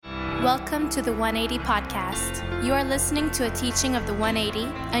Welcome to the 180 Podcast. You are listening to a teaching of the 180,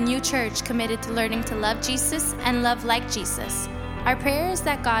 a new church committed to learning to love Jesus and love like Jesus. Our prayer is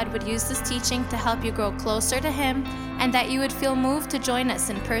that God would use this teaching to help you grow closer to Him and that you would feel moved to join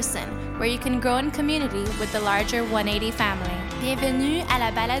us in person, where you can grow in community with the larger 180 family. Bienvenue à la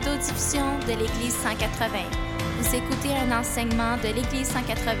balado-diffusion de l'Église 180. Vous écoutez un enseignement de l'Église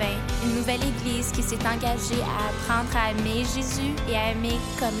 180, une nouvelle Église qui s'est engagée à apprendre à aimer Jésus et à aimer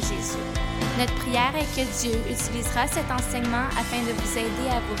comme Jésus. Notre prière est que Dieu utilisera cet enseignement afin de vous aider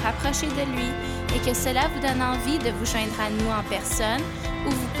à vous rapprocher de lui et que cela vous donne envie de vous joindre à nous en personne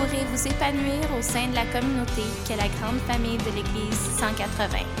où vous pourrez vous épanouir au sein de la communauté qu'est la grande famille de l'Église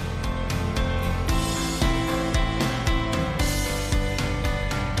 180.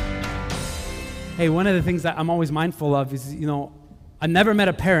 Hey, one of the things that I'm always mindful of is, I've never met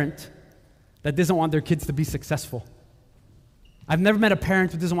a parent that doesn't want their kids to be successful. I've never met a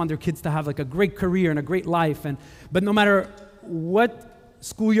parent who doesn't want their kids to have like a great career and a great life. But no matter what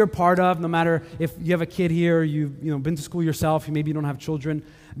school you're part of, no matter if you have a kid here, or you've been to school yourself, maybe you don't have children,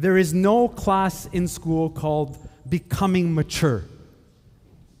 there is no class in school called becoming mature.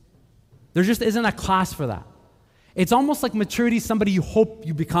 There just isn't a class for that. It's almost like maturity is somebody you hope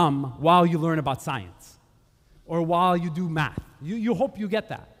you become while you learn about science or while you do math. You hope you get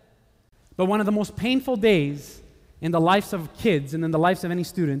that. But one of the most painful days in the lives of kids and in the lives of any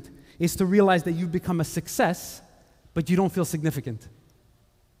student is to realize that you've become a success, but you don't feel significant.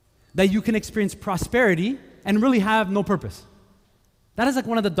 That you can experience prosperity and really have no purpose. That is like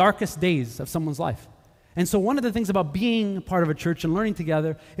one of the darkest days of someone's life. And so one of the things about being part of a church and learning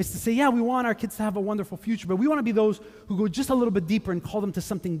together is to say, yeah, we want our kids to have a wonderful future, but we want to be those who go just a little bit deeper and call them to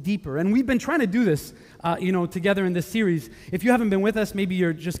something deeper. And we've been trying to do this, together in this series. If you haven't been with us, maybe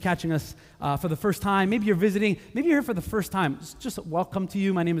you're just catching us for the first time. Maybe you're visiting. Maybe you're here for the first time. Just welcome to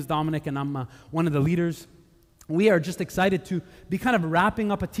you. My name is Dominic, and I'm one of the leaders. We are just excited to be kind of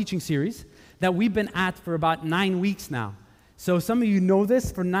wrapping up a teaching series that we've been at for about 9 weeks now. So some of you know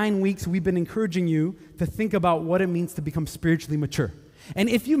this. For 9 weeks, we've been encouraging you to think about what it means to become spiritually mature. And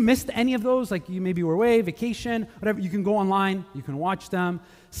if you missed any of those, like you maybe were away, vacation, whatever, you can go online, you can watch them.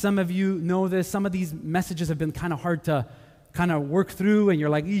 Some of you know this. Some of these messages have been kind of hard to kind of work through, and you're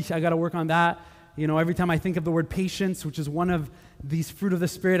like, I got to work on that. Every time I think of the word patience, which is one of these fruit of the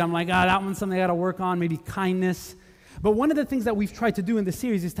Spirit, I'm like, that one's something I got to work on, maybe kindness. But one of the things that we've tried to do in this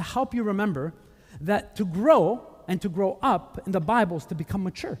series is to help you remember that to grow and to grow up in the Bible is to become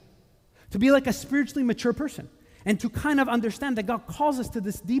mature, to be like a spiritually mature person, and to kind of understand that God calls us to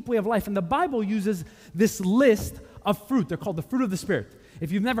this deep way of life. And the Bible uses this list of fruit. They're called the fruit of the Spirit.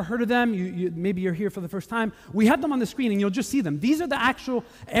 If you've never heard of them, maybe you're here for the first time, we have them on the screen and you'll just see them. These are the actual,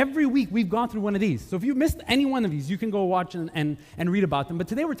 every week we've gone through one of these. So if you missed any one of these, you can go watch and read about them. But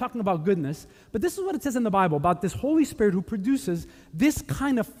today we're talking about goodness. But this is what it says in the Bible about this Holy Spirit who produces this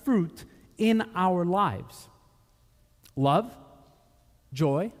kind of fruit in our lives. Love,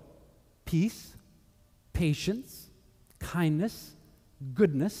 joy, peace, patience, kindness,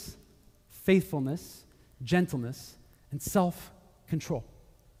 goodness, faithfulness, gentleness, and self-control.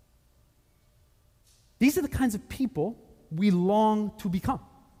 These are the kinds of people we long to become.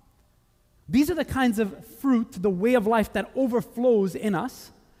 These are the kinds of fruit, the way of life that overflows in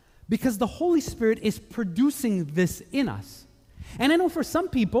us because the Holy Spirit is producing this in us. And I know for some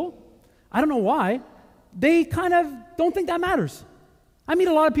people, I don't know why, they kind of don't think that matters. I meet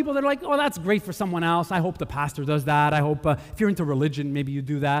a lot of people that are like, that's great for someone else. I hope the pastor does that. I hope if you're into religion, maybe you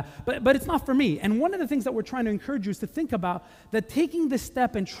do that. But it's not for me. And one of the things that we're trying to encourage you is to think about that taking this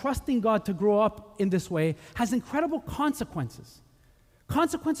step and trusting God to grow up in this way has incredible consequences.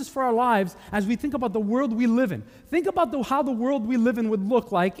 Consequences for our lives as we think about the world we live in. Think about how the world we live in would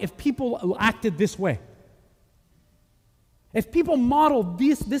look like if people acted this way. If people model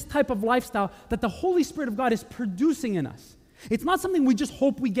this type of lifestyle that the Holy Spirit of God is producing in us. It's not something we just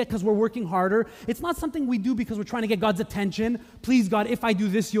hope we get because we're working harder. It's not something we do because we're trying to get God's attention. Please, God, if I do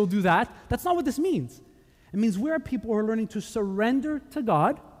this, you'll do that. That's not what this means. It means we're people who are learning to surrender to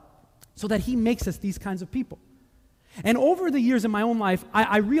God so that He makes us these kinds of people. And over the years in my own life,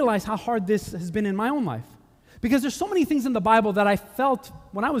 I realized how hard this has been in my own life. Because there's so many things in the Bible that I felt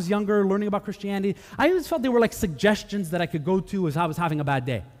when I was younger, learning about Christianity, I always felt they were like suggestions that I could go to as I was having a bad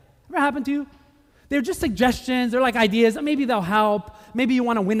day. Ever happened to you? They're just suggestions. They're like ideas. Maybe they'll help. Maybe you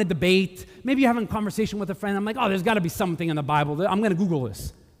want to win a debate. Maybe you're having a conversation with a friend. I'm like, there's got to be something in the Bible. I'm going to Google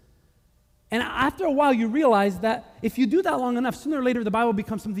this. And after a while, you realize that if you do that long enough, sooner or later, the Bible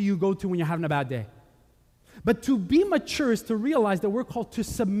becomes something you go to when you're having a bad day. But to be mature is to realize that we're called to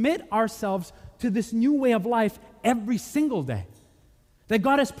submit ourselves to this new way of life every single day. That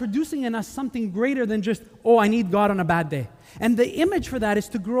God is producing in us something greater than just, oh, I need God on a bad day. And the image for that is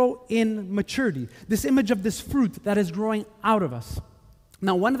to grow in maturity. This image of this fruit that is growing out of us.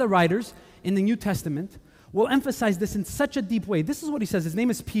 Now, one of the writers in the New Testament will emphasize this in such a deep way. This is what he says. His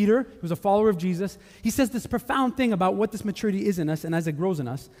name is Peter. He was a follower of Jesus. He says this profound thing about what this maturity is in us and as it grows in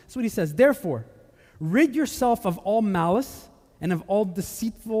us. That's what he says. Therefore, rid yourself of all malice and of all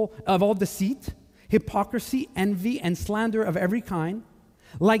deceit, hypocrisy, envy, and slander of every kind.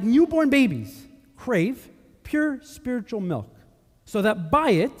 Like newborn babies, crave pure spiritual milk, so that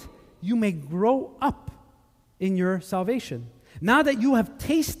by it you may grow up in your salvation. Now that you have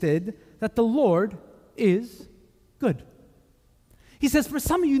tasted that the Lord is good. He says, for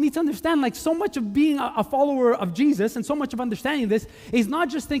some of you need to understand, like so much of being a follower of Jesus and so much of understanding this is not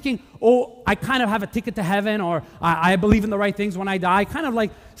just thinking, oh, I kind of have a ticket to heaven or I believe in the right things when I die. Kind of like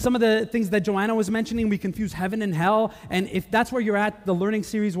some of the things that Joanna was mentioning, we confuse heaven and hell. And if that's where you're at, the learning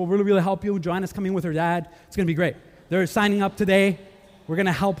series will really, really help you. Joanna's coming with her dad. It's going to be great. They're signing up today. We're going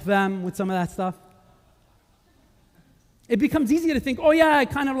to help them with some of that stuff. It becomes easier to think, oh yeah,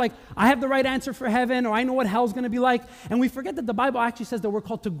 I have the right answer for heaven, or I know what hell's going to be like. And we forget that the Bible actually says that we're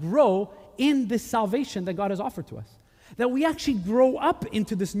called to grow in this salvation that God has offered to us. That we actually grow up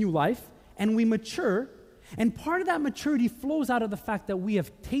into this new life and we mature. And part of that maturity flows out of the fact that we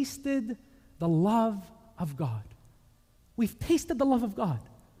have tasted the love of God. We've tasted the love of God.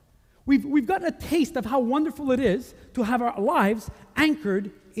 We've gotten a taste of how wonderful it is to have our lives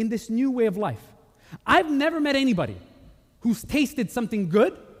anchored in this new way of life. I've never met anybody who's tasted something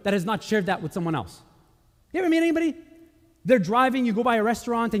good that has not shared that with someone else. You ever meet anybody? They're driving, you go by a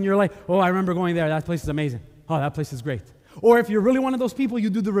restaurant, and you're like, oh, I remember going there. That place is amazing. Oh, that place is great. Or if you're really one of those people, you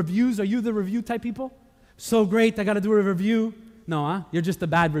do the reviews. Are you the review type people? So great, I got to do a review. No, huh? You're just the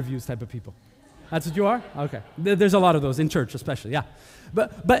bad reviews type of people. That's what you are? Okay. There's a lot of those in church especially, yeah.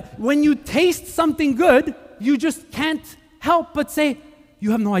 But when you taste something good, you just can't help but say,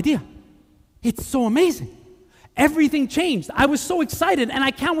 you have no idea. It's so amazing. Everything changed. I was so excited, and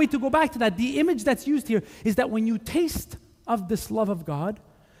I can't wait to go back to that. The image that's used here is that when you taste of this love of God,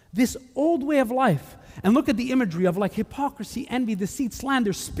 this old way of life, and look at the imagery of like hypocrisy, envy, deceit,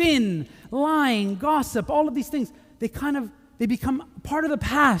 slander, spin, lying, gossip, all of these things, they become part of the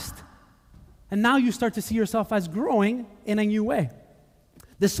past. And now you start to see yourself as growing in a new way.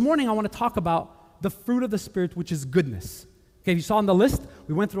 This morning, I want to talk about the fruit of the Spirit, which is goodness. Okay, you saw on the list,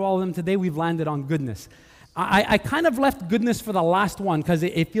 we went through all of them today, we've landed on goodness. I kind of left goodness for the last one because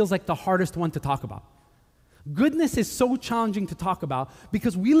it feels like the hardest one to talk about. Goodness is so challenging to talk about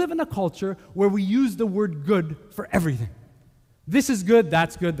because we live in a culture where we use the word good for everything. This is good,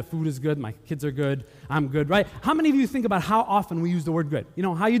 that's good, the food is good, my kids are good, I'm good, right? How many of you think about how often we use the word good? You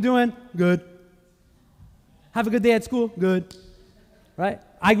know, how you doing? Good. Have a good day at school? Good. Right?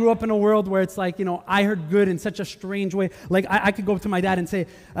 I grew up in a world where it's like, I heard good in such a strange way. Like, I could go to my dad and say,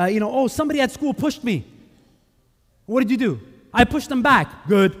 oh, somebody at school pushed me. What did you do? I pushed them back.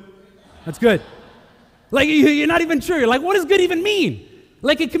 Good. That's good. Like, you're not even sure. You're like, what does good even mean?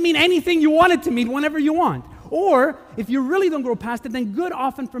 Like, it can mean anything you want it to mean whenever you want. Or, if you really don't grow past it, then good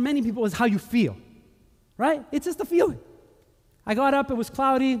often for many people is how you feel. Right? It's just a feeling. I got up, it was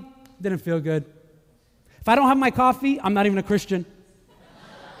cloudy, didn't feel good. If I don't have my coffee, I'm not even a Christian.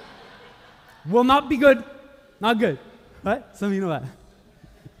 Will not be good. Not good. Right? Some of you know that.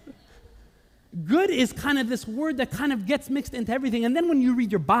 Good is kind of this word that kind of gets mixed into everything. And then when you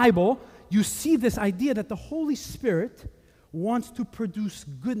read your Bible, you see this idea that the Holy Spirit wants to produce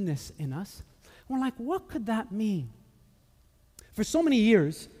goodness in us. We're like, what could that mean? For so many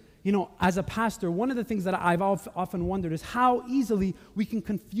years, as a pastor, one of the things that I've often wondered is how easily we can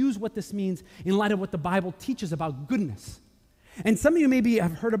confuse what this means in light of what the Bible teaches about goodness. And some of you maybe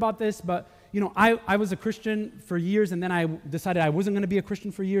have heard about this, but I was a Christian for years, and then I decided I wasn't going to be a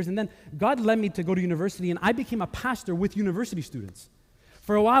Christian for years, and then God led me to go to university, and I became a pastor with university students.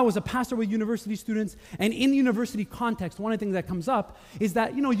 For a while, I was a pastor with university students, and in university context, one of the things that comes up is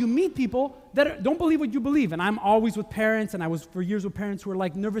that, you meet people that don't believe what you believe, and I'm always with parents, and I was for years with parents who are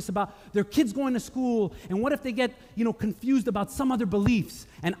like nervous about their kids going to school, and what if they get, confused about some other beliefs?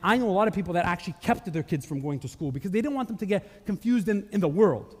 And I know a lot of people that actually kept their kids from going to school because they didn't want them to get confused in the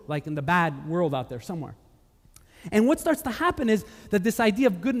world, like in the bad world out there somewhere. And what starts to happen is that this idea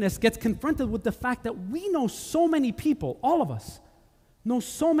of goodness gets confronted with the fact that we know so many people, all of us, know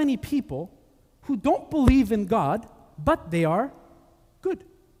so many people who don't believe in God, but they are good.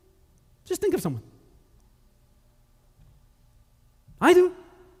 Just think of someone. I do.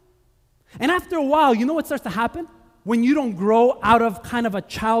 And after a while, you know what starts to happen? When you don't grow out of kind of a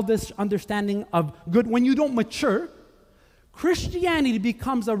childish understanding of good, when you don't mature, Christianity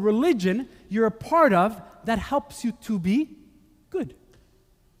becomes a religion you're a part of that helps you to be good.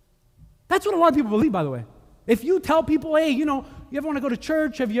 That's what a lot of people believe, by the way. If you tell people, hey, you ever want to go to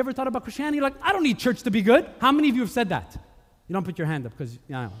church? Have you ever thought about Christianity? You're like, I don't need church to be good. How many of you have said that? You don't put your hand up because,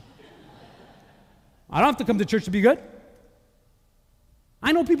 I don't have to come to church to be good.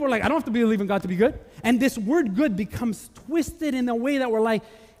 I know people are like, I don't have to believe in God to be good. And this word good becomes twisted in a way that we're like,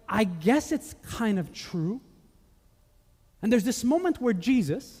 I guess it's kind of true. And there's this moment where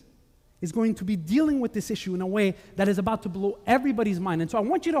Jesus is going to be dealing with this issue in a way that is about to blow everybody's mind. And so I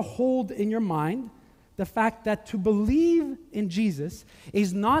want you to hold in your mind the fact that to believe in Jesus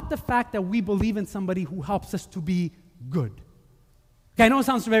is not the fact that we believe in somebody who helps us to be good. Okay, I know it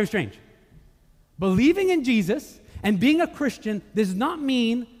sounds very strange. Believing in Jesus and being a Christian does not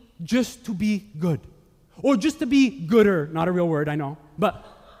mean just to be good. Or just to be gooder, not a real word, I know.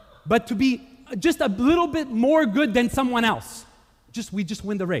 But to be just a little bit more good than someone else. We just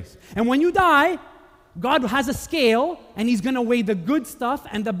win the race. And when you die, God has a scale, and He's going to weigh the good stuff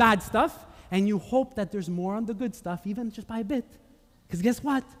and the bad stuff, and you hope that there's more on the good stuff, even just by a bit. Because guess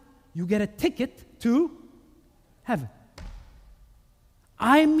what? You get a ticket to heaven.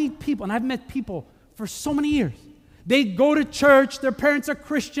 I meet people, and I've met people for so many years. They go to church, their parents are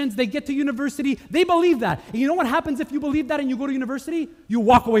Christians, they get to university, they believe that. And you know what happens if you believe that and you go to university? You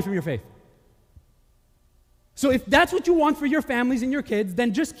walk away from your faith. So if that's what you want for your families and your kids,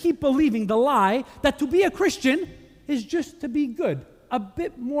 then just keep believing the lie that to be a Christian is just to be good, a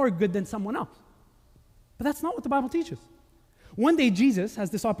bit more good than someone else. But that's not what the Bible teaches. One day Jesus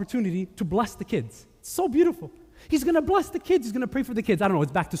has this opportunity to bless the kids. It's so beautiful. He's going to bless the kids. He's going to pray for the kids. I don't know,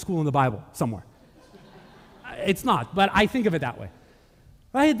 it's back to school in the Bible somewhere. It's not, but I think of it that way.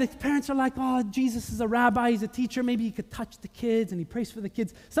 Right? The parents are like, oh, Jesus is a rabbi, he's a teacher, maybe he could touch the kids, and he prays for the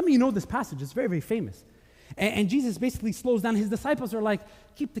kids. Some of you know this passage, it's very, very famous. And Jesus basically slows down. His disciples are like,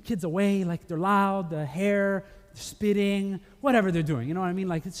 keep the kids away, like they're loud, the hair, spitting, whatever they're doing, you know what I mean?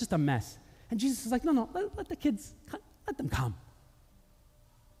 Like it's just a mess. And Jesus is like, no, let the kids, let them come.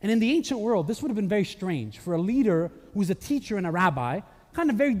 And in the ancient world, this would have been very strange for a leader who's a teacher and a rabbi, kind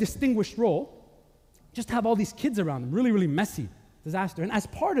of very distinguished role, just have all these kids around them, really, really messy, disaster. And as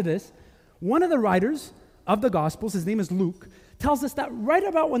part of this, one of the writers of the Gospels, his name is Luke, tells us that right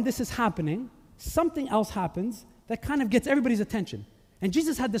about when this is happening, something else happens that kind of gets everybody's attention. And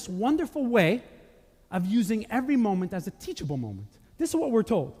Jesus had this wonderful way of using every moment as a teachable moment. This is what we're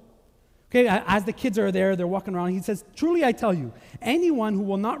told. Okay, as the kids are there, they're walking around, he says, truly I tell you, anyone who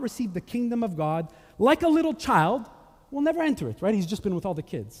will not receive the kingdom of God like a little child will never enter it, right? He's just been with all the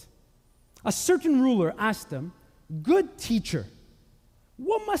kids. A certain ruler asked him, good teacher,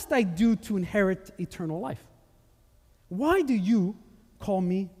 what must I do to inherit eternal life? Why do you call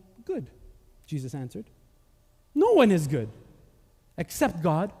me good? Jesus answered, no one is good except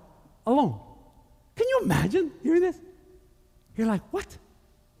God alone. Can you imagine hearing this? You're like, what?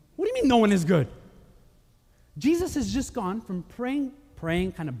 What do you mean no one is good? Jesus has just gone from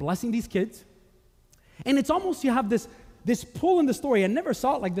praying, kind of blessing these kids, and it's almost you have this pull in the story. I never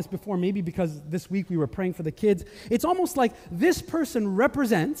saw it like this before, maybe because this week we were praying for the kids. It's almost like this person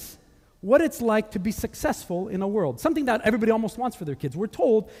represents what it's like to be successful in a world, something that everybody almost wants for their kids. We're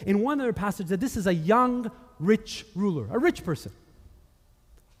told in one other passage that this is a young, rich ruler, a rich person.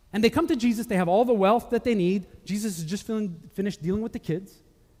 And they come to Jesus, they have all the wealth that they need. Jesus is just finished dealing with the kids.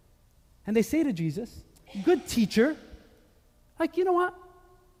 And they say to Jesus, good teacher, like, you know what?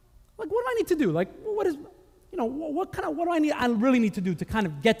 Like, what do I need to do? Like, what do I need? I really need to do to kind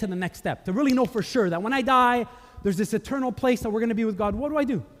of get to the next step, to really know for sure that when I die, there's this eternal place that we're going to be with God. What do I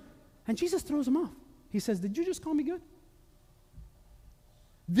do? And Jesus throws him off. He says, did you just call me good?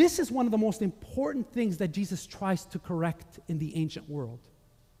 This is one of the most important things that Jesus tries to correct in the ancient world.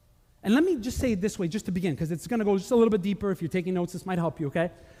 And let me just say it this way, just to begin, because it's going to go just a little bit deeper. If you're taking notes, this might help you,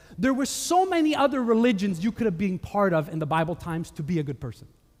 okay? There were so many other religions you could have been part of in the Bible times to be a good person.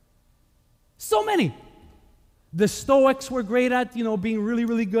 So many. The Stoics were great at, being really,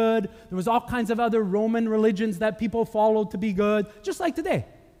 really good. There was all kinds of other Roman religions that people followed to be good, just like today.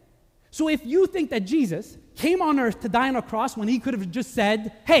 So if you think that Jesus came on earth to die on a cross when he could have just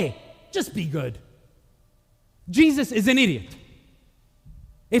said, hey, just be good, Jesus is an idiot.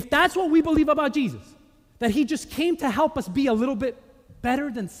 If that's what we believe about Jesus, that he just came to help us be a little bit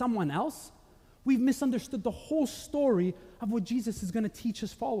better than someone else, we've misunderstood the whole story of what Jesus is going to teach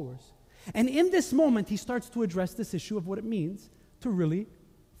his followers. And in this moment, he starts to address this issue of what it means to really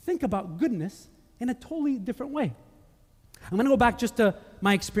think about goodness in a totally different way. I'm going to go back just to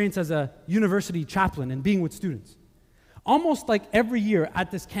my experience as a university chaplain and being with students. Almost like every year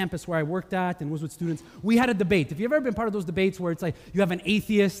at this campus where I worked at and was with students, we had a debate. If you've ever been part of those debates where it's like you have an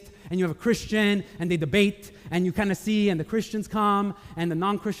atheist and you have a Christian and they debate and you kind of see and the Christians come and the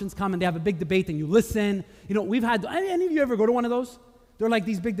non-Christians come and they have a big debate and you listen. We've had, any of you ever go to one of those? They're like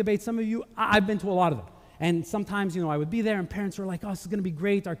these big debates. Some of you, I've been to a lot of them. And sometimes, I would be there and parents were like, oh, this is going to be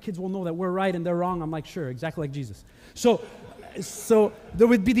great. Our kids will know that we're right and they're wrong. I'm like, sure, exactly like Jesus. So there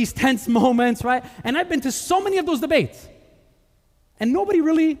would be these tense moments, right? And I've been to so many of those debates. And nobody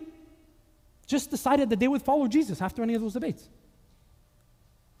really just decided that they would follow Jesus after any of those debates.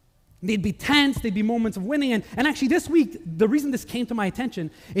 They'd be tense, they'd be moments of winning. And actually this week, the reason this came to my attention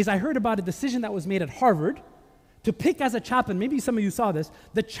is I heard about a decision that was made at Harvard to pick as a chaplain, maybe some of you saw this,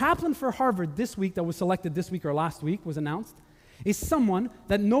 the chaplain for Harvard this week that was selected this week or last week was announced, is someone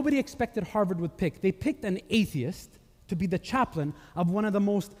that nobody expected Harvard would pick. They picked an atheist to be the chaplain of one of the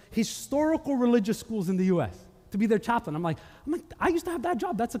most historical religious schools in the U.S., to be their chaplain. I'm like, I used to have that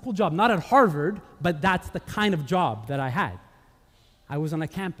job. That's a cool job. Not at Harvard, but that's the kind of job that I had. I was on a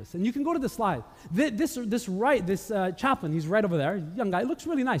campus. And you can go to the slide. This chaplain, he's right over there, young guy, looks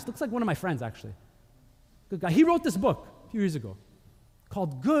really nice. Looks like one of my friends, actually. Good guy. He wrote this book a few years ago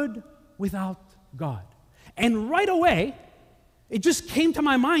called Good Without God. And right away, it just came to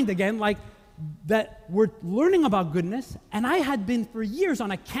my mind again, like, that we're learning about goodness, and I had been for years on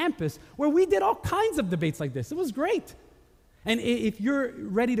a campus where we did all kinds of debates like this. It was great. And if you're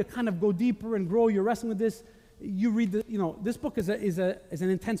ready to kind of go deeper and grow, you're wrestling with this, you read this book is an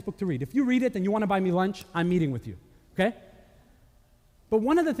intense book to read. If you read it and you want to buy me lunch, I'm meeting with you, okay? But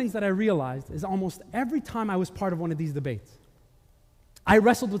one of the things that I realized is almost every time I was part of one of these debates, I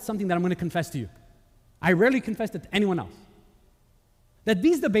wrestled with something that I'm going to confess to you. I rarely confessed it to anyone else. That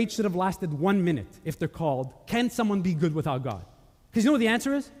these debates should have lasted 1 minute if they're called, can someone be good without God? Because you know what the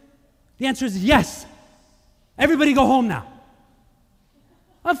answer is? The answer is yes. Everybody go home now.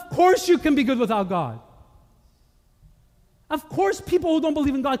 Of course you can be good without God. Of course people who don't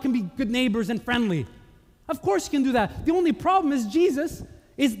believe in God can be good neighbors and friendly. Of course you can do that. The only problem is Jesus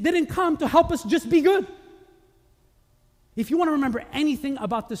didn't come to help us just be good. If you want to remember anything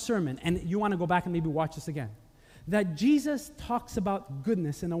about this sermon, and you want to go back and maybe watch this again, that Jesus talks about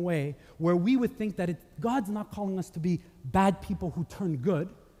goodness in a way where we would think that God's not calling us to be bad people who turn good.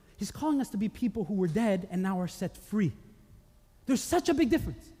 He's calling us to be people who were dead and now are set free. There's such a big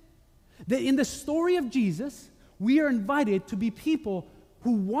difference. That in the story of Jesus, we are invited to be people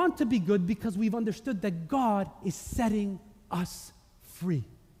who want to be good because we've understood that God is setting us free.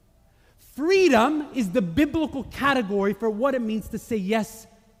 Freedom is the biblical category for what it means to say yes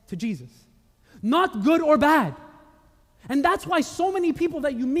to Jesus. Not good or bad. And that's why so many people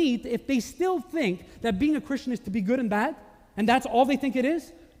that you meet, if they still think that being a Christian is to be good and bad, and that's all they think it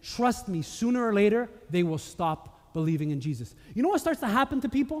is, trust me, sooner or later, they will stop believing in Jesus. You know what starts to happen to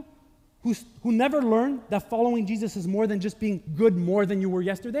people who never learn that following Jesus is more than just being good more than you were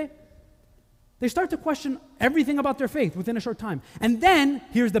yesterday? They start to question everything about their faith within a short time. And then,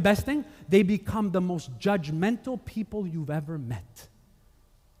 here's the best thing, they become the most judgmental people you've ever met.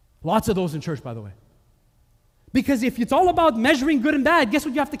 Lots of those in church, by the way. Because if it's all about measuring good and bad, guess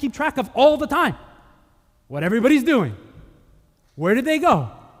what you have to keep track of all the time? What everybody's doing. Where did they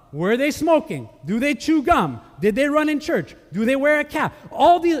go? Where are they smoking? Do they chew gum? Did they run in church? Do they wear a cap?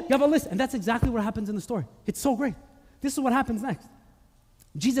 You have a list. And that's exactly what happens in the story. It's so great. This is what happens next.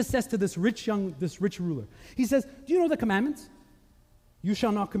 Jesus says to this rich ruler, he says, do you know the commandments? You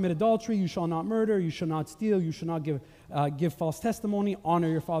shall not commit adultery, you shall not murder, you shall not steal, you shall not give false testimony, honor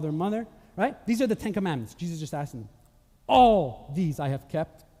your father and mother, right? These are the 10 commandments. Jesus just asked them. All these I have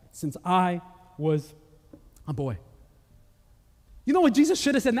kept since I was a boy. You know what Jesus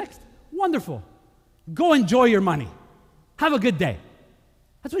should have said next? Wonderful. Go enjoy your money. Have a good day.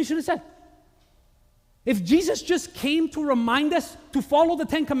 That's what he should have said. If Jesus just came to remind us to follow the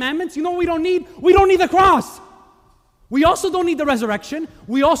 10 commandments, you know what we don't need? We don't need the cross. We also don't need the resurrection.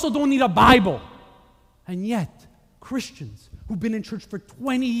 We also don't need a Bible. And yet, Christians who've been in church for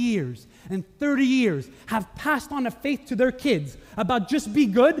 20 years and 30 years have passed on a faith to their kids about just be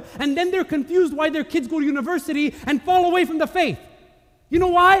good, and then they're confused why their kids go to university and fall away from the faith. You know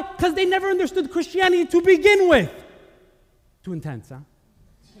why? Because they never understood Christianity to begin with. Too intense, huh?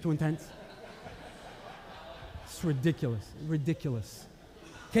 Too intense? It's ridiculous. Ridiculous.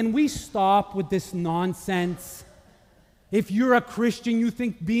 Can we stop with this nonsense? If you're a Christian, you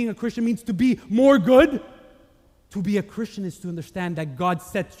think being a Christian means to be more good? To be a Christian is to understand that God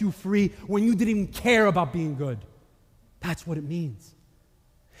sets you free when you didn't even care about being good. That's what it means.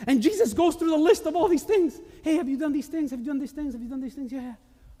 And Jesus goes through the list of all these things. Hey, have you done these things? Have you done these things? Have you done these things? Yeah.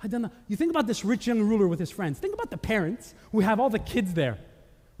 You think about this rich young ruler with his friends. Think about the parents who have all the kids there,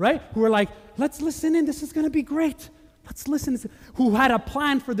 right? Who are like, let's listen in. This is going to be great. Let's listen. Who had a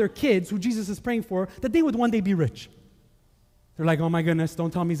plan for their kids, who Jesus is praying for, that they would one day be rich. They're like, oh my goodness,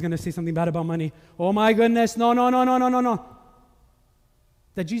 don't tell me he's going to say something bad about money. Oh my goodness, no.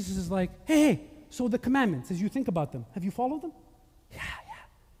 That Jesus is like, hey, so the commandments, as you think about them, have you followed them? Yeah.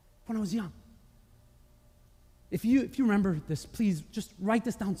 When I was young. If you remember this, please just write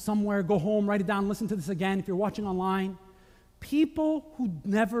this down somewhere, go home, write it down, listen to this again if you're watching online. People who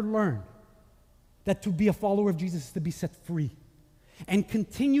never learn that to be a follower of Jesus is to be set free and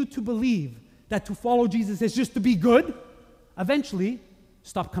continue to believe that to follow Jesus is just to be good, eventually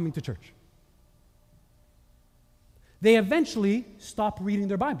stop coming to church. They eventually stop reading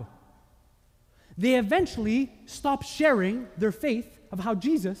their Bible. They eventually stop sharing their faith of how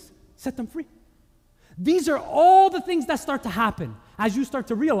Jesus set them free. These are all the things that start to happen as you start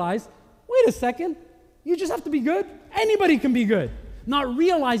to realize, wait a second, you just have to be good? Anybody can be good. Not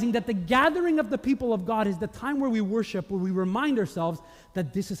realizing that the gathering of the people of God is the time where we worship, where we remind ourselves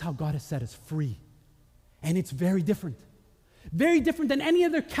that this is how God has set us free. And it's very different. Very different than any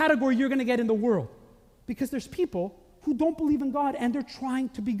other category you're going to get in the world. Because there's people who don't believe in God and they're trying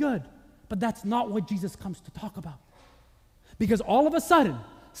to be good. But that's not what Jesus comes to talk about. Because all of a sudden,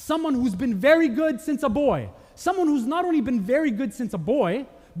 someone who's been very good since a boy, someone who's not only been very good since a boy,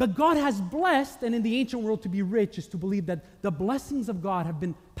 but God has blessed, and in the ancient world to be rich is to believe that the blessings of God have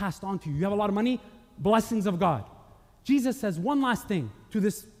been passed on to you. You have a lot of money, blessings of God. Jesus says one last thing to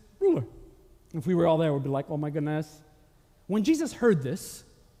this ruler. If we were all there, we'd be like, oh my goodness. When Jesus heard this,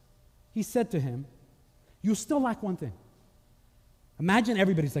 he said to him, you still lack one thing. Imagine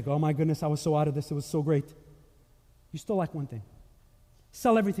everybody's like, oh my goodness, I was so out of this, it was so great. You still lack one thing.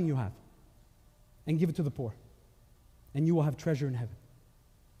 Sell everything you have and give it to the poor, and you will have treasure in heaven.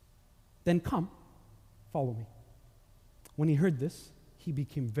 Then come, follow me. When he heard this, he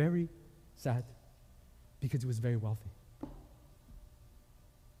became very sad because he was very wealthy.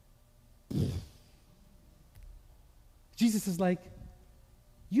 Jesus is like,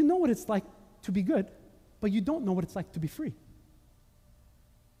 you know what it's like to be good, but you don't know what it's like to be free.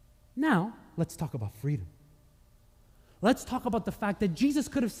 Now, let's talk about freedom. Let's talk about the fact that Jesus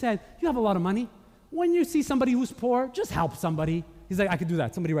could have said, you have a lot of money. When you see somebody who's poor, just help somebody. He's like, I could do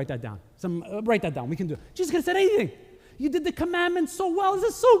that. Somebody write that down. Write that down. We can do it. Jesus could have said anything. You did the commandments so well.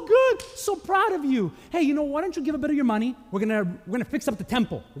 This is so good. So proud of you. Hey, you know, why don't you give a bit of your money? We're gonna fix up the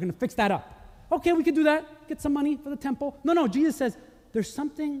temple. We're gonna fix that up. Okay, we could do that. Get some money for the temple. No, Jesus says, there's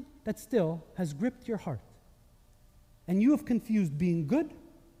something that still has gripped your heart. And you have confused being good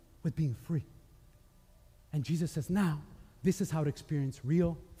with being free. And Jesus says, now, this is how to experience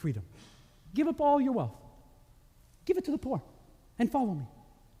real freedom. Give up all your wealth. Give it to the poor and follow me.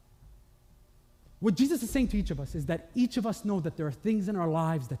 What Jesus is saying to each of us is that each of us know that there are things in our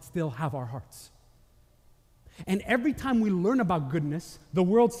lives that still have our hearts. And every time we learn about goodness, the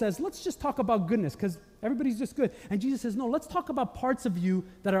world says, let's just talk about goodness because everybody's just good. And Jesus says, no, let's talk about parts of you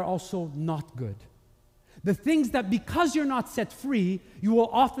that are also not good. The things that because you're not set free, you will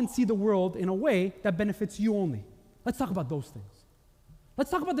often see the world in a way that benefits you only. Let's talk about those things. Let's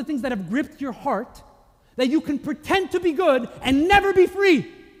talk about the things that have gripped your heart, that you can pretend to be good and never be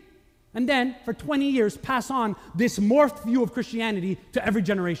free. And then, for 20 years, pass on this morphed view of Christianity to every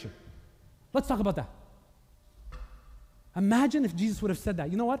generation. Let's talk about that. Imagine if Jesus would have said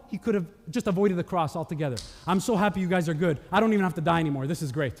that. You know what? He could have just avoided the cross altogether. I'm so happy you guys are good. I don't even have to die anymore. This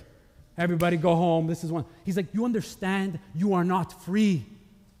is great. Everybody go home. This is one. He's like, you understand you are not free.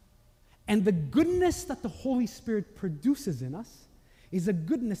 And the goodness that the Holy Spirit produces in us is a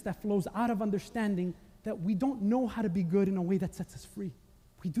goodness that flows out of understanding that we don't know how to be good in a way that sets us free.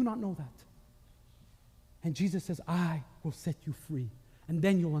 We do not know that. And Jesus says, I will set you free. And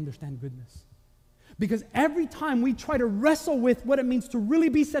then you'll understand goodness. Because every time we try to wrestle with what it means to really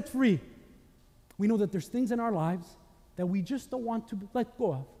be set free, we know that there's things in our lives that we just don't want to let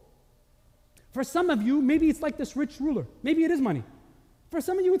go of. For some of you, maybe it's like this rich ruler. Maybe it is money. For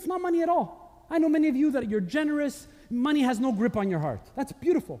some of you, it's not money at all. I know many of you that you're generous. Money has no grip on your heart. That's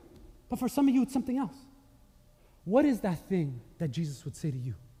beautiful. But for some of you, it's something else. What is that thing that Jesus would say to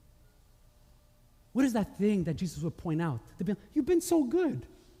you? What is that thing that Jesus would point out? You've been so good.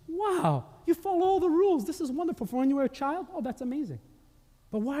 Wow, you follow all the rules. This is wonderful. For when you were a child, oh, that's amazing.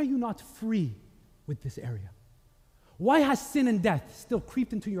 But why are you not free with this area? Why has sin and death still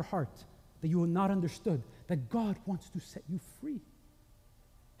creeped into your heart that you have not understood that God wants to set you free?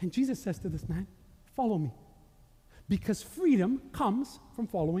 And Jesus says to this man, follow me. Because freedom comes from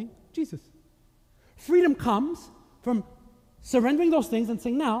following Jesus. Freedom comes from Surrendering those things and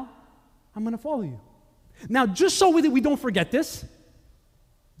saying, now, I'm going to follow you. Now, just so we don't forget this,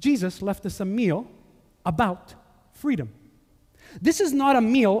 Jesus left us a meal about freedom. This is not a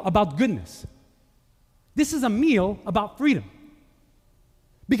meal about goodness. This is a meal about freedom.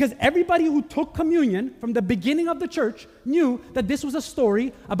 Because everybody who took communion from the beginning of the church knew that this was a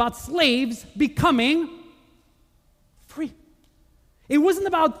story about slaves becoming free. It wasn't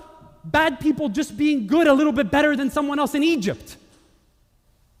about bad people just being good a little bit better than someone else in Egypt.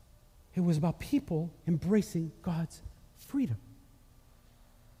 It was about people embracing God's freedom.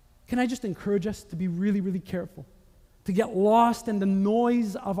 Can I just encourage us to be really, really careful, to get lost in the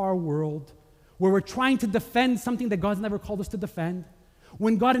noise of our world where we're trying to defend something that God's never called us to defend,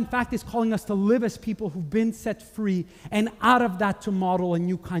 when God, in fact, is calling us to live as people who've been set free, and out of that to model a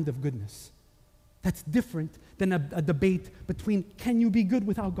new kind of goodness. That's different than a debate between, can you be good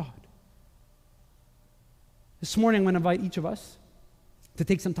without God? This morning, I'm going to invite each of us to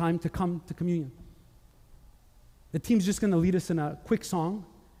take some time to come to communion. The team's just going to lead us in a quick song.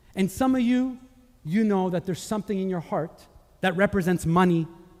 And some of you, you know that there's something in your heart that represents money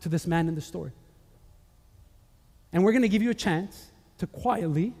to this man in the story. And we're going to give you a chance to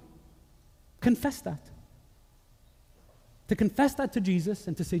quietly confess that. To confess that to Jesus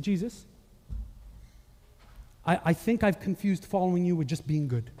and to say, Jesus, I think I've confused following you with just being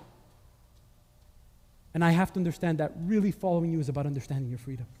good. And I have to understand that really following you is about understanding your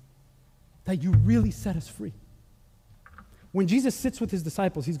freedom. That you really set us free. When Jesus sits with his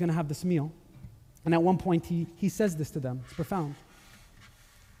disciples, he's going to have this meal. And at one point, he says this to them. It's profound.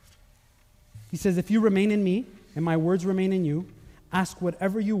 He says, if you remain in me and my words remain in you, ask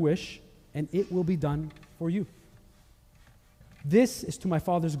whatever you wish, and it will be done for you. This is to my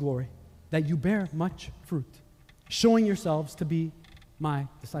Father's glory, that you bear much fruit, showing yourselves to be my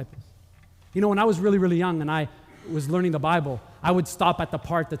disciples. You know, when I was really, really young and I was learning the Bible, I would stop at the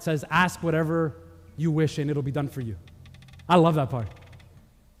part that says, ask whatever you wish, and it'll be done for you. I love that part.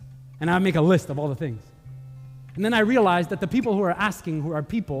 And I make a list of all the things. And then I realized that the people who are asking who are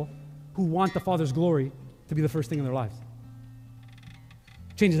people who want the Father's glory to be the first thing in their lives.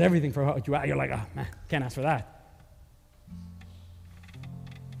 Changes everything for what you're like, oh, man, can't ask for that.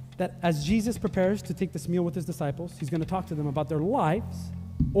 That as Jesus prepares to take this meal with his disciples, he's going to talk to them about their lives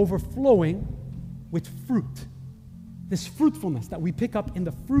overflowing with fruit. This fruitfulness that we pick up in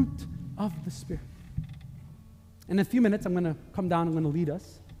the fruit of the Spirit. In a few minutes, I'm going to come down, I'm going to lead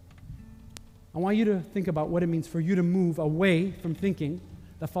us. I want you to think about what it means for you to move away from thinking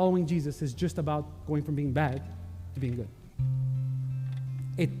that following Jesus is just about going from being bad to being good.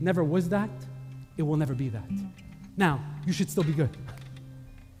 It never was that. It will never be that. Now, you should still be good.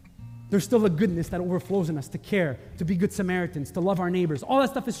 There's still a goodness that overflows in us to care, to be good Samaritans, to love our neighbors. All that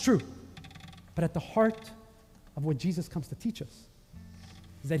stuff is true. But at the heart of what Jesus comes to teach us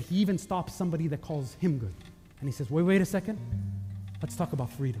is that he even stops somebody that calls him good. And he says, wait a second. Let's talk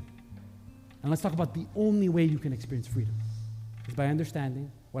about freedom. And let's talk about the only way you can experience freedom is by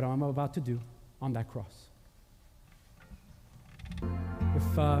understanding what I'm about to do on that cross.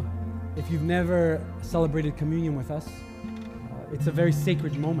 If you've never celebrated communion with us, it's a very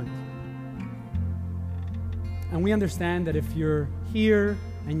sacred moment. And we understand that if you're here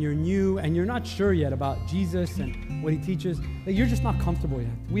and you're new and you're not sure yet about Jesus and what he teaches, that you're just not comfortable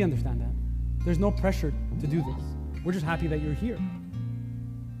yet. We understand that. There's no pressure to do this. We're just happy that you're here.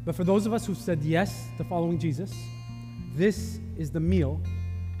 But for those of us who've said yes to following Jesus, this is the meal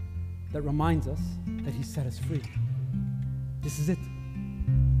that reminds us that he set us free. This is it.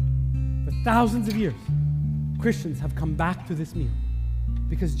 For thousands of years, Christians have come back to this meal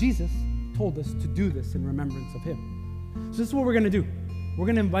because Jesus told us to do this in remembrance of him. So this is what we're going to do. We're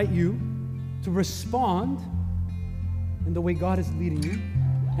going to invite you to respond in the way God is leading you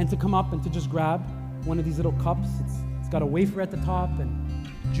and to come up and to just grab one of these little cups. It's got a wafer at the top and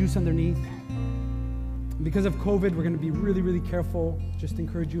juice underneath. And because of COVID, we're going to be really, really careful. Just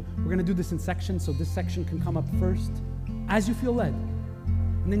encourage you. We're going to do this in sections, so this section can come up first as you feel led.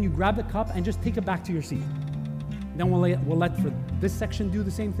 And then you grab the cup and just take it back to your seat. Then we'll let for this section do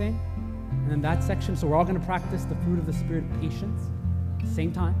the same thing. And then that section, so we're all going to practice the fruit of the Spirit, patience, at the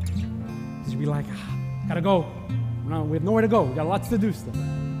same time. Because you'll be like, gotta go. No, we have nowhere to go. We got lots to do still.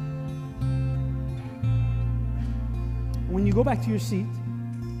 When you go back to your seat,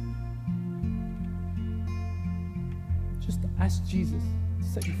 just ask Jesus to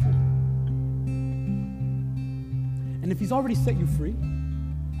set you free. And if he's already set you free,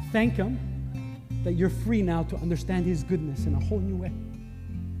 thank him that you're free now to understand his goodness in a whole new way.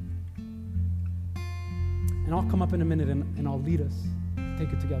 And I'll come up in a minute and I'll lead us.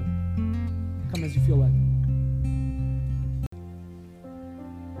 Take it together. Come as you feel led.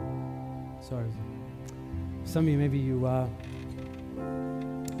 Sorry. Some of you, maybe you're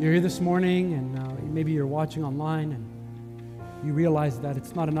here this morning, and maybe you're watching online, and you realize that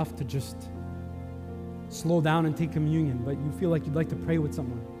it's not enough to just slow down and take communion, but you feel like you'd like to pray with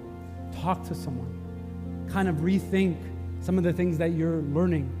someone, talk to someone, kind of rethink some of the things that you're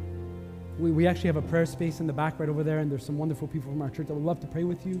learning. We actually have a prayer space in the back right over there, and there's some wonderful people from our church that would love to pray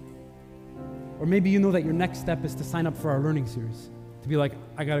with you. Or maybe you know that your next step is to sign up for our learning series, to be like,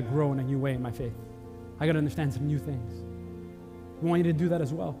 I got to grow in a new way in my faith. I got to understand some new things. We want you to do that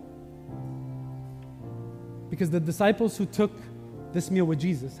as well. Because the disciples who took this meal with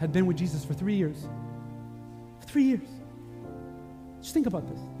Jesus had been with Jesus for 3 years. For 3 years. Just think about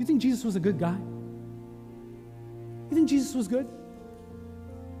this. You think Jesus was a good guy? You think Jesus was good?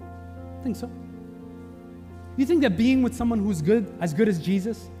 I think so. You think that being with someone who's good as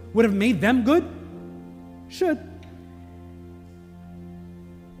Jesus, would have made them good? Should.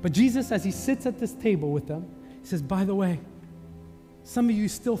 But Jesus, as he sits at this table with them, he says, by the way, some of you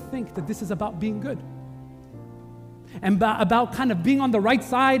still think that this is about being good. And about kind of being on the right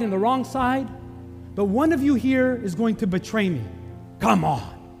side and the wrong side. But one of you here is going to betray me. Come on.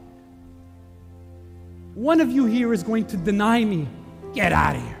 One of you here is going to deny me. Get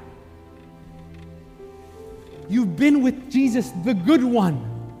out of here. You've been with Jesus, the good one,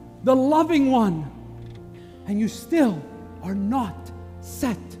 the loving one, and you still are not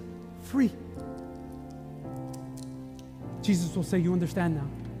set free. Jesus will say, you understand now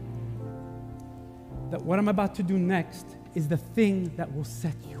that what I'm about to do next is the thing that will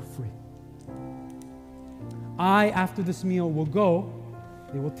set you free. I, after this meal, will go,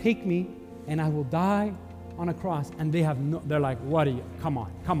 they will take me, and I will die on a cross. And they're like, what are you? Come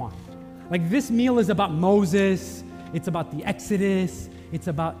on. Like, this meal is about Moses, it's about the Exodus, it's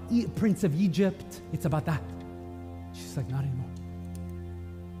about Prince of Egypt, it's about that. She's like, not anymore.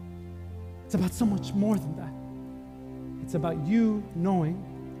 It's about so much more than that. It's about you knowing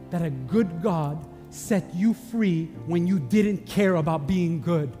that a good God set you free when you didn't care about being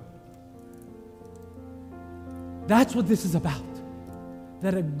good. That's what this is about.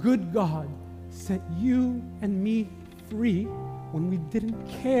 That a good God set you and me free when we didn't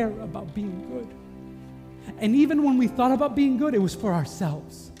care about being good. And even when we thought about being good, it was for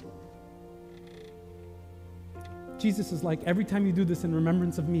ourselves. Jesus is like, every time you do this in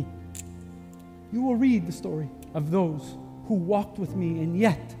remembrance of me, you will read the story of those who walked with me, and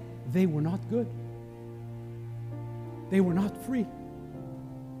yet they were not good. They were not free.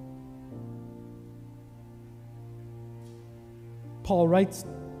 Paul writes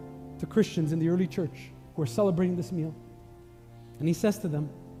to Christians in the early church who are celebrating this meal, and he says to them,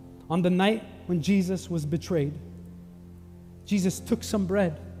 on the night when Jesus was betrayed, Jesus took some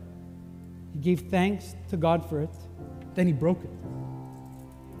bread. He gave thanks to God for it. Then he broke it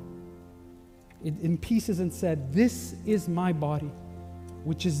in pieces and said, this is my body,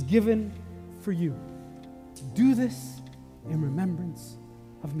 which is given for you. Do this in remembrance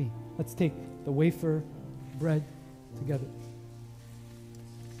of me. Let's take the wafer bread together.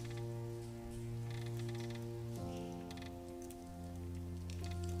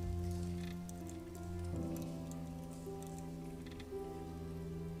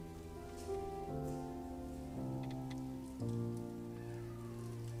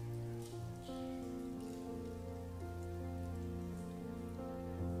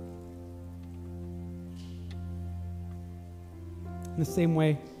 In the same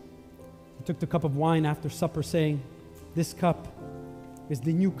way, he took the cup of wine after supper, saying, this cup is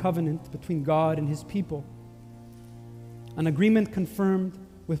the new covenant between God and his people, an agreement confirmed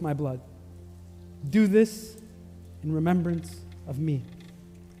with my blood. Do this in remembrance of me,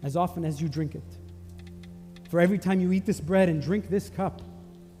 as often as you drink it. For every time you eat this bread and drink this cup,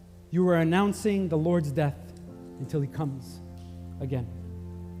 you are announcing the Lord's death until he comes again.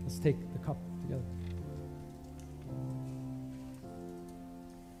 Let's take the cup together.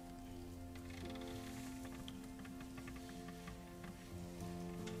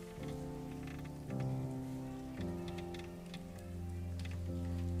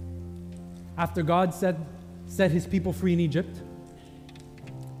 After God set his people free in Egypt,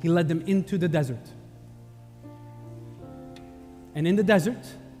 he led them into the desert. And in the desert,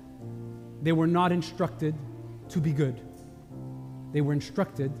 they were not instructed to be good. They were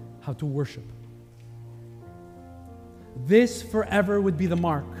instructed how to worship. This forever would be the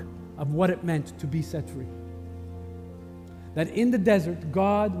mark of what it meant to be set free. That in the desert,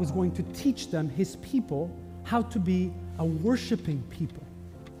 God was going to teach them, his people, how to be a worshiping people.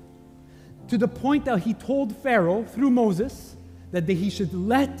 To the point that he told Pharaoh through Moses that he should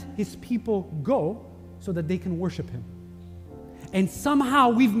let his people go so that they can worship him. And somehow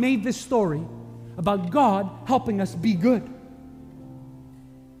we've made this story about God helping us be good.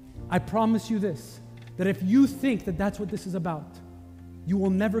 I promise you this, that if you think that that's what this is about, you will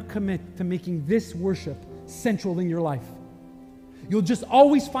never commit to making this worship central in your life. You'll just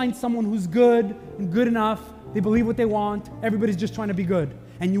always find someone who's good and good enough. They believe what they want. Everybody's just trying to be good.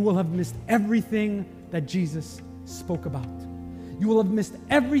 And you will have missed everything that Jesus spoke about. You will have missed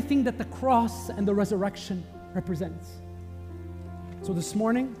everything that the cross and the resurrection represents. So this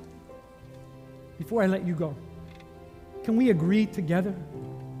morning, before I let you go, can we agree together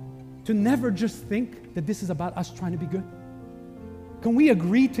to never just think that this is about us trying to be good? Can we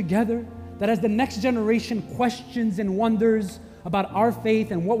agree together that as the next generation questions and wonders about our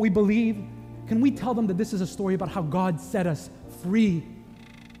faith and what we believe, can we tell them that this is a story about how God set us free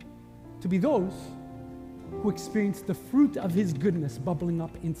to be those who experience the fruit of His goodness bubbling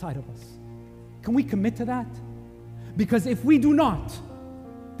up inside of us? Can we commit to that? Because if we do not,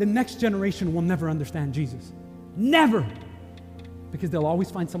 the next generation will never understand Jesus. Never! Because they'll always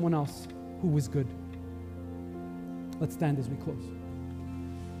find someone else who was good. Let's stand as we close.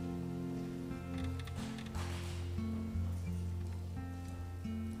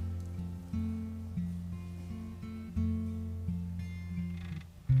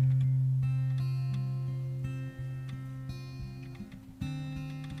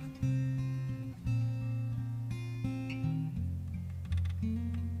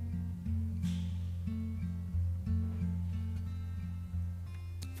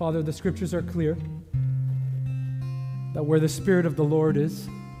 Father, the scriptures are clear that where the Spirit of the Lord is,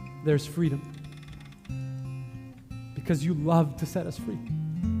 there's freedom. Because you love to set us free.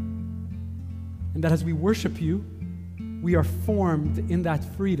 And that as we worship you, we are formed in that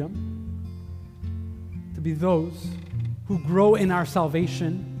freedom to be those who grow in our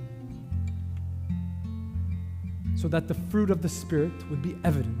salvation so that the fruit of the Spirit would be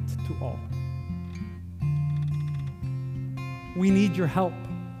evident to all. We need your help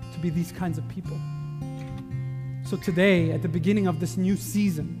to be these kinds of people. So today, at the beginning of this new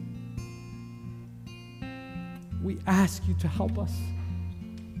season, we ask you to help us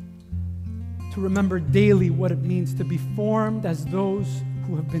to remember daily what it means to be formed as those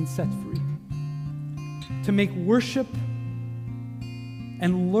who have been set free. To make worship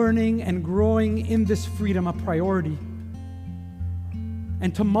and learning and growing in this freedom a priority.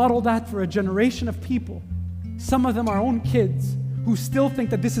 And to model that for a generation of people, some of them our own kids, who still think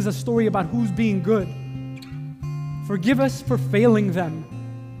that this is a story about who's being good. Forgive us for failing them.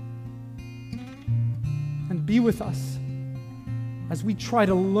 And be with us as we try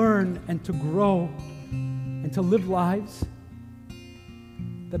to learn and to grow and to live lives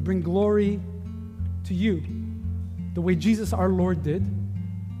that bring glory to you, the way Jesus our Lord did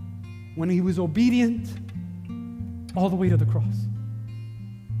when He was obedient all the way to the cross.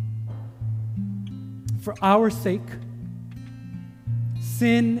 For our sake,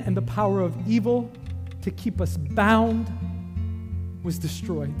 sin and the power of evil to keep us bound was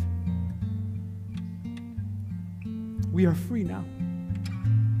destroyed. We are free now.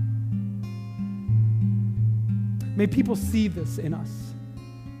 May people see this in us,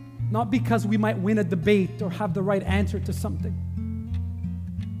 not because we might win a debate or have the right answer to something,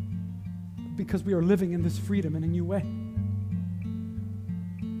 but because we are living in this freedom in a new way.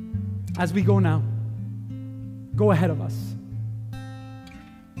 As we go now, go ahead of us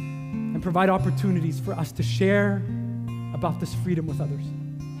and provide opportunities for us to share about this freedom with others.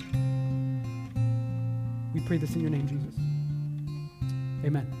 We pray this in your name, Jesus.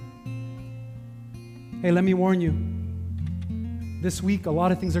 Amen. Hey, let me warn you. This week, a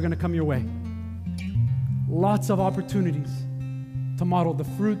lot of things are going to come your way. Lots of opportunities to model the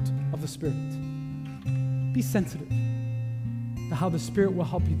fruit of the Spirit. Be sensitive to how the Spirit will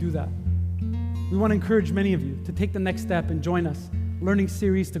help you do that. We want to encourage many of you to take the next step and join us. Learning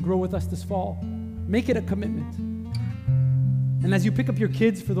series to grow with us this fall. Make it a commitment. And as you pick up your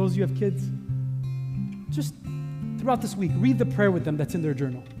kids, for those of you who have kids, just throughout this week, read the prayer with them that's in their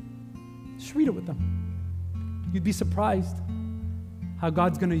journal. Just read it with them. You'd be surprised how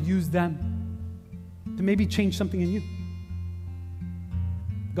God's going to use them to maybe change something in you.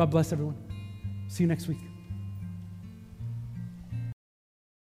 God bless everyone. See you next week.